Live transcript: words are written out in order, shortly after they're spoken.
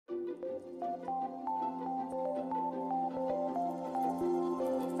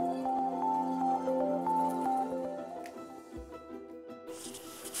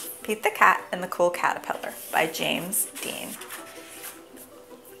Pete the Cat and the Cool Caterpillar by James Dean.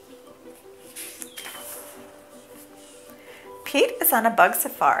 Pete is on a bug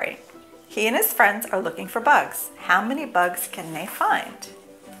safari. He and his friends are looking for bugs. How many bugs can they find?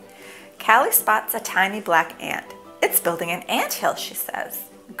 Callie spots a tiny black ant. It's building an anthill, she says.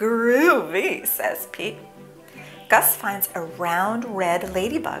 Groovy, says Pete. Gus finds a round red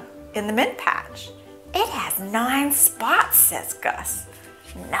ladybug in the mint patch. It has 9 spots, says Gus.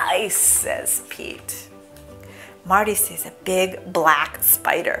 Nice, says Pete. Marty sees a big black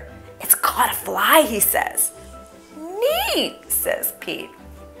spider. It's caught a fly, he says. Neat, says Pete.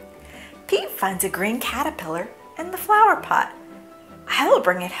 Pete finds a green caterpillar in the flower pot. I will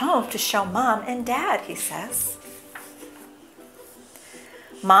bring it home to show Mom and Dad, he says.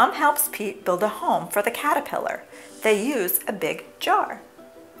 Mom helps Pete build a home for the caterpillar. They use a big jar.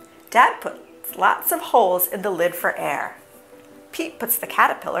 Dad puts lots of holes in the lid for air. Pete puts the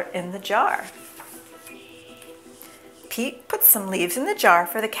caterpillar in the jar. Pete puts some leaves in the jar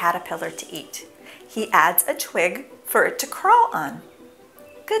for the caterpillar to eat. He adds a twig for it to crawl on.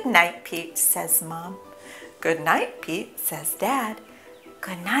 Good night, Pete, says Mom. Good night, Pete, says Dad.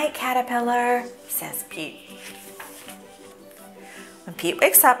 Good night, caterpillar, says Pete. When Pete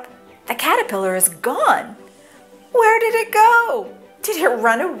wakes up, the caterpillar is gone. Where did it go? Did it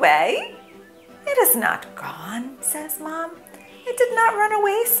run away? It is not gone, says Mom. It did not run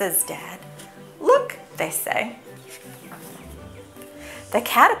away, says Dad. Look, they say. The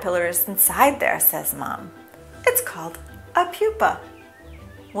caterpillar is inside there, says Mom. It's called a pupa.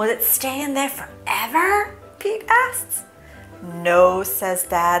 Will it stay in there forever? Pete asks. No, says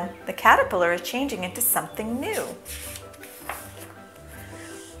Dad. The caterpillar is changing into something new.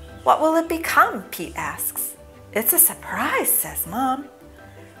 What will it become? Pete asks. It's a surprise, says Mom.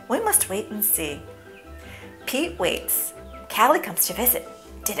 We must wait and see. Pete waits. Callie comes to visit.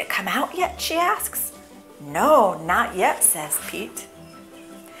 Did it come out yet? She asks. No, not yet, says Pete.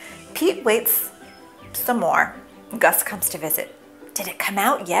 Pete waits some more. Gus comes to visit. Did it come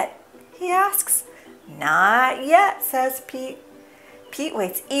out yet? He asks. Not yet, says Pete. Pete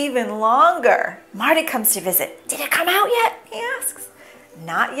waits even longer. Marty comes to visit. Did it come out yet? He asks.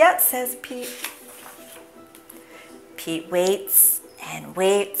 Not yet, says Pete. Pete waits and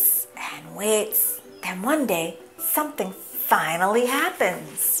waits and waits. Then one day, something finally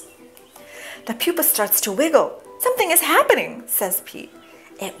happens. The pupa starts to wiggle. Something is happening, says Pete.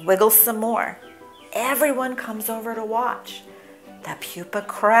 It wiggles some more. Everyone comes over to watch. The pupa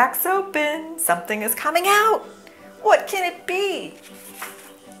cracks open. Something is coming out. What can it be?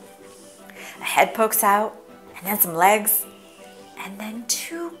 A head pokes out, and then some legs, and then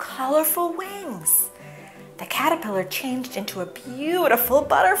 2 colorful wings. The caterpillar changed into a beautiful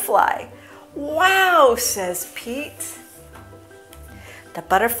butterfly. Wow, says Pete. The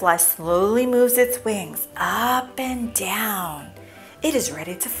butterfly slowly moves its wings up and down. It is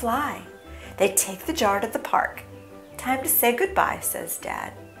ready to fly. They take the jar to the park. Time to say goodbye, says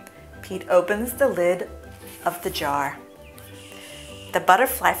Dad. Pete opens the lid of the jar. The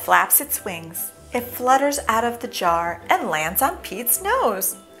butterfly flaps its wings. It flutters out of the jar and lands on Pete's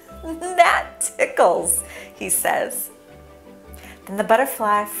nose. That tickles, he says. Then the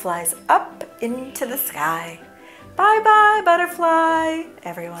butterfly flies up into the sky. Bye-bye, butterfly,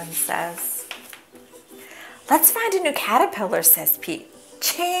 everyone says. Let's find a new caterpillar, says Pete.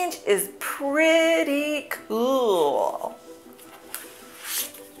 Change is pretty cool.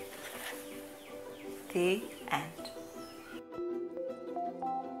 The